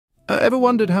Ever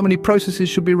wondered how many processes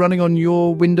should be running on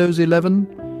your Windows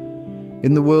 11?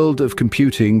 In the world of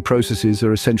computing, processes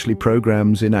are essentially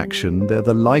programs in action. They're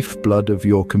the lifeblood of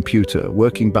your computer,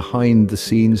 working behind the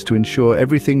scenes to ensure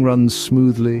everything runs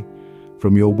smoothly,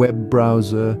 from your web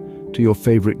browser to your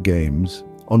favorite games.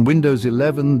 On Windows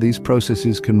 11, these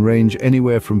processes can range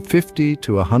anywhere from 50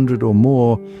 to 100 or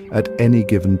more at any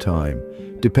given time,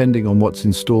 depending on what's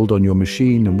installed on your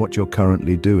machine and what you're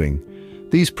currently doing.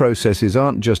 These processes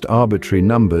aren't just arbitrary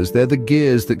numbers, they're the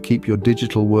gears that keep your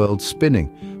digital world spinning.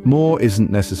 More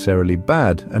isn't necessarily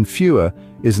bad, and fewer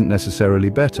isn't necessarily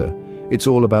better. It's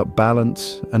all about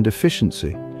balance and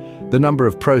efficiency. The number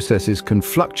of processes can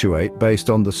fluctuate based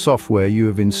on the software you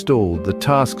have installed, the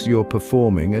tasks you're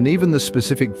performing, and even the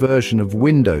specific version of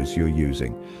Windows you're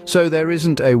using. So there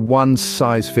isn't a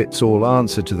one-size-fits-all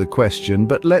answer to the question,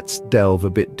 but let's delve a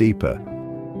bit deeper.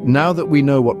 Now that we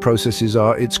know what processes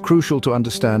are, it's crucial to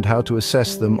understand how to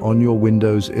assess them on your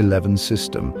Windows 11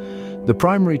 system. The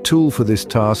primary tool for this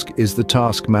task is the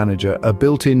Task Manager, a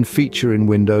built-in feature in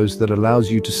Windows that allows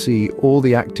you to see all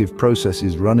the active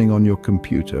processes running on your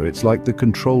computer. It's like the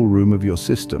control room of your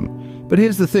system. But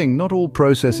here's the thing, not all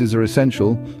processes are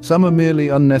essential. Some are merely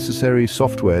unnecessary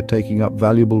software taking up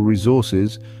valuable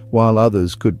resources, while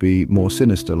others could be more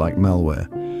sinister, like malware.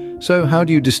 So how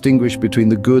do you distinguish between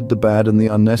the good, the bad, and the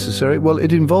unnecessary? Well,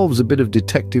 it involves a bit of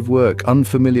detective work.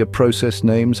 Unfamiliar process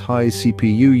names, high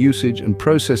CPU usage, and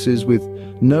processes with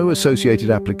no associated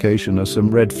application are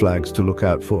some red flags to look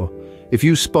out for. If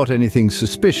you spot anything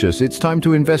suspicious, it's time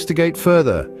to investigate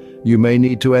further. You may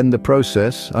need to end the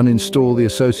process, uninstall the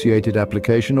associated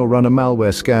application, or run a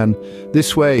malware scan.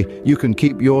 This way, you can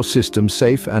keep your system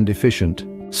safe and efficient.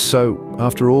 So,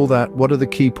 after all that, what are the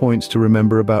key points to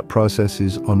remember about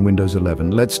processes on Windows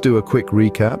 11? Let's do a quick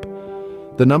recap.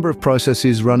 The number of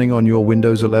processes running on your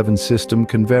Windows 11 system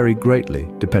can vary greatly,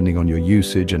 depending on your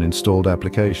usage and installed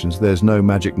applications. There's no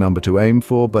magic number to aim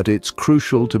for, but it's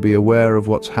crucial to be aware of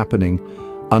what's happening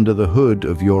under the hood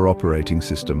of your operating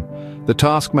system. The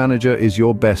Task Manager is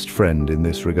your best friend in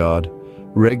this regard.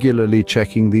 Regularly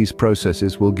checking these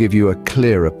processes will give you a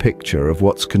clearer picture of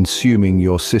what's consuming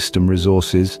your system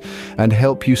resources and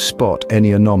help you spot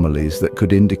any anomalies that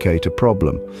could indicate a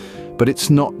problem. But it's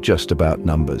not just about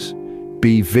numbers.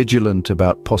 Be vigilant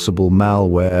about possible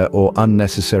malware or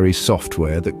unnecessary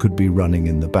software that could be running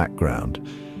in the background.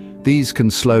 These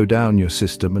can slow down your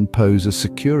system and pose a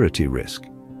security risk.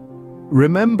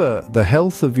 Remember, the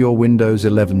health of your Windows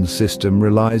 11 system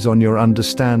relies on your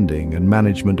understanding and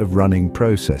management of running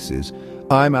processes.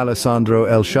 I'm Alessandro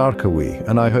El Sharkawi,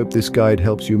 and I hope this guide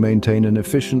helps you maintain an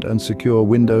efficient and secure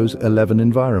Windows 11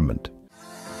 environment.